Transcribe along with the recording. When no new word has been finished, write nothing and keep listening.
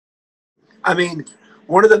I mean,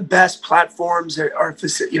 one of the best platforms or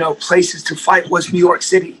places to fight was New York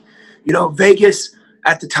City. You know, Vegas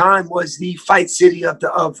at the time was the fight city of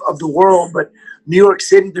the world, but New York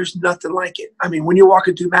City, there's nothing like it. I mean, when you're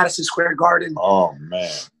walking through Madison Square Garden, oh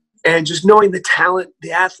man, and just knowing the talent,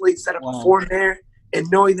 the athletes that have performed there, and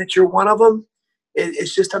knowing that you're one of them,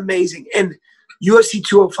 it's just amazing. And UFC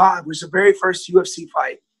 205 was the very first UFC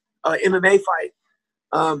fight, MMA fight.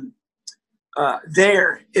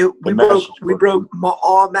 We broke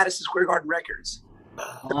all Madison Square Garden records.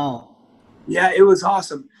 Wow. Yeah, it was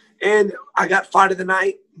awesome. And I got fight of the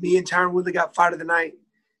night. Me and Tyron Woodley got fight of the night.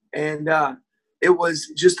 And it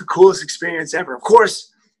was just the coolest experience ever. Of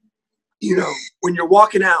course, you know, when you're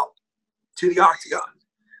walking out to the octagon,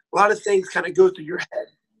 a lot of things kind of go through your head.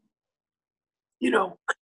 You know,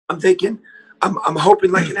 I'm thinking, I'm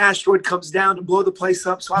hoping like an asteroid comes down to blow the place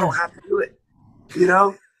up so I don't have to do it. You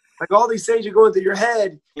know? Like all these things are going through your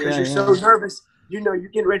head because you're so nervous. You know, you're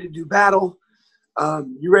getting ready to do battle.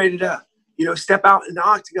 You're ready to, you know, step out in the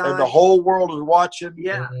octagon. And the whole world is watching.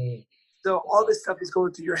 Yeah. So all this stuff is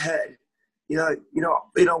going through your head. You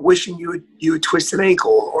know, wishing you would twist an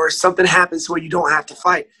ankle or something happens where you don't have to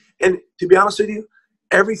fight. And to be honest with you,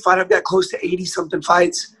 every fight, I've got close to 80-something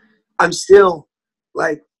fights, I'm still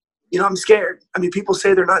like, you know, I'm scared. I mean, people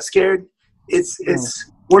say they're not scared. It's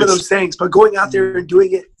one of those things. But going out there and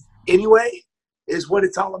doing it anyway is what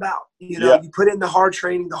it's all about. You know, you put in the hard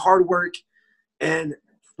training, the hard work, and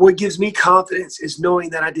what gives me confidence is knowing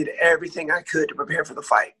that I did everything I could to prepare for the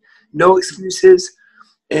fight. No excuses.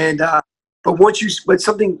 And but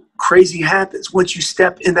something crazy happens once you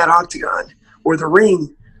step in that octagon or the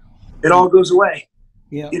ring, it all goes away.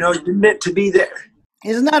 Yeah. You know, you're meant to be there.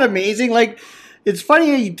 Isn't that amazing? Like, it's funny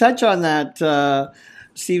how you touch on that,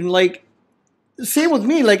 Stephen. Like, same with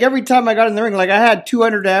me. Like, every time I got in the ring, like I had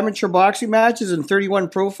 200 amateur boxing matches and 31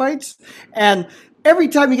 pro fights. And every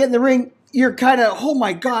time you get in the ring, you're kind of, oh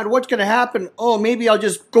my God, what's going to happen? Oh, maybe I'll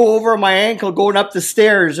just go over my ankle going up the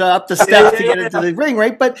stairs, up the steps to get into the ring,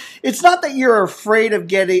 right? But it's not that you're afraid of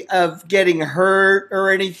getting hurt or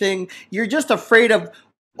anything. You're just afraid of,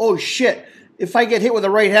 oh shit, if I get hit with a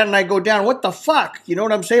right hand and I go down, what the fuck? You know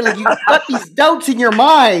what I'm saying? Like, you got these doubts in your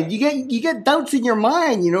mind. You get doubts in your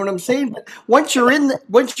mind. You know what I'm saying? But once you're in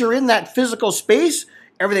that physical space,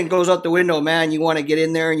 everything goes out the window, man. You want to get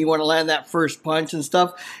in there and you want to land that first punch and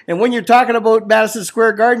stuff. And when you're talking about Madison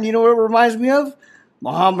Square Garden, you know what it reminds me of?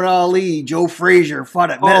 Muhammad Ali, Joe Frazier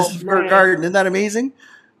fought at Madison Square Garden. Isn't that amazing?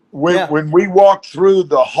 When we walked through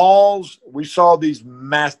the halls, we saw these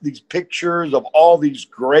pictures of all these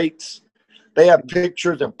greats. They have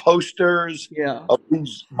pictures and posters of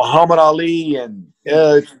these Muhammad Ali, and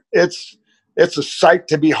it's a sight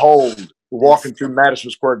to behold walking through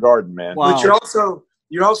Madison Square Garden, man. Wow. But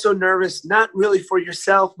you're also nervous, not really for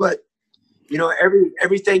yourself, but you know,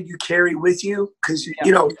 everything you carry with you, because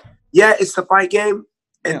you know, it's the fight game,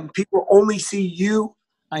 and people only see you,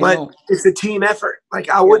 but it's a team effort. Like,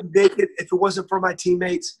 I wouldn't make it if it wasn't for my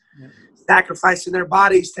teammates sacrificing their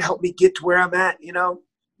bodies to help me get to where I'm at. You know,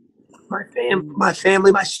 my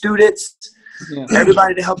family, my students,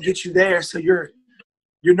 everybody to help get you there. So you're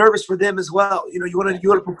nervous for them as well. You know, you want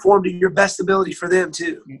to perform to your best ability for them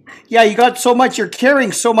too. Yeah, you're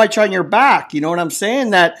carrying so much on your back. You know what I'm saying?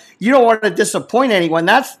 That you don't want to disappoint anyone.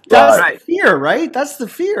 That's the fear, right? That's the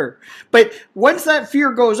fear. But once that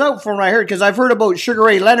fear goes out, from what I heard, because I've heard about Sugar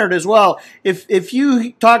Ray Leonard as well. If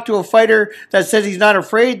you talk to a fighter that says he's not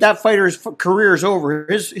afraid, that fighter's career is over.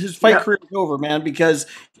 His fight career is over, man, because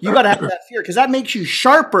you got to have that fear, because that makes you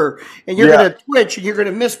sharper, and you're going to twitch and you're going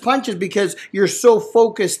to miss punches because you're so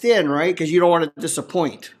focused in, right? Because you don't want to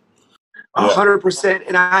disappoint. 100%.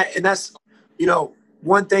 And that's, you know,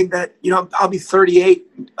 one thing that, you know, I'll be 38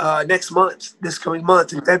 this coming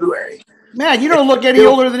month in February. Man, you don't look any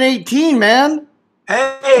older than 18, man.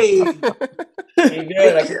 Hey.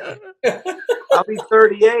 I'll be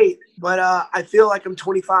 38, but I feel like I'm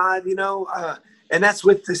 25, you know, and that's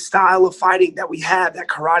with the style of fighting that we have, that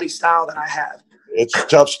karate style that I have. It's a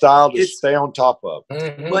tough style to stay on top of.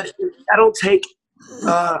 But I don't take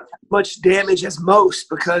much damage as most,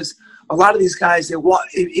 because a lot of these guys, they walk,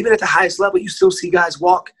 even at the highest level, you still see guys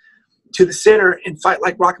walk to the center and fight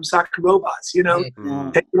like rock'em sock'em robots, you know,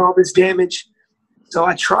 taking all this damage. So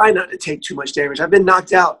I try not to take too much damage. I've been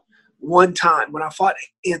knocked out one time when I fought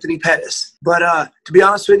Anthony Pettis. But to be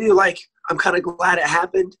honest with you, like, I'm kind of glad it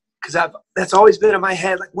happened, because that's always been in my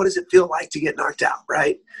head, like, what does it feel like to get knocked out,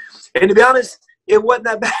 right? And to be honest, it wasn't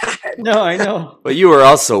that bad. No, I know. But you were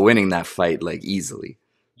also winning that fight, like, easily.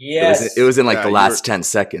 Yes. It was in, like, the last 10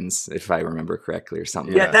 seconds, if I remember correctly, or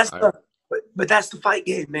something. Yeah, but that's the fight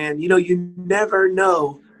game, man. You know, you never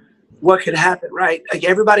know what could happen, right? Like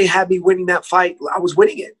everybody had me winning that fight. I was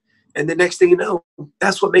winning it. And the next thing you know,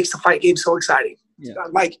 that's what makes the fight game so exciting. Yeah.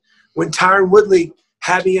 Like when Tyron Woodley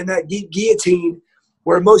had me in that guillotine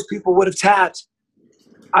where most people would have tapped,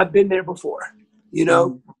 I've been there before. You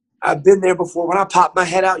know, I've been there before. When I popped my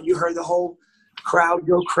head out, you heard the whole crowd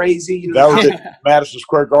go crazy. You know? That was at Madison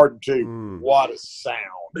Square Garden too. What a sound!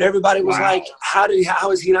 But everybody was like, how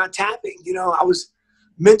is he not tapping? You know, I was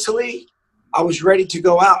mentally, I was ready to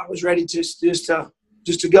go out. I was ready to just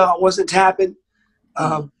to go. I wasn't tapping,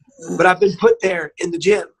 but I've been put there in the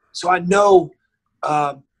gym, so I know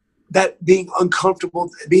that being uncomfortable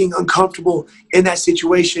in that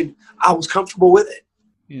situation, I was comfortable with it.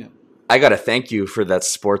 Yeah. I got to thank you for that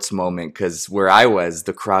sports moment, because where I was,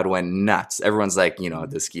 the crowd went nuts. Everyone's like, you know,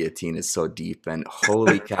 this guillotine is so deep, and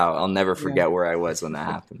holy cow, I'll never forget where I was when that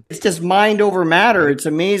happened. It's just mind over matter. It's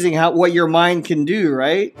amazing what your mind can do,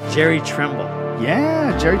 right? Jerry Trimble.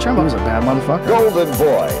 Yeah, Jerry Trimble was a bad motherfucker. Golden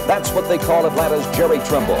Boy. That's what they call Atlanta's Jerry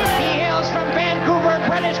Trimble.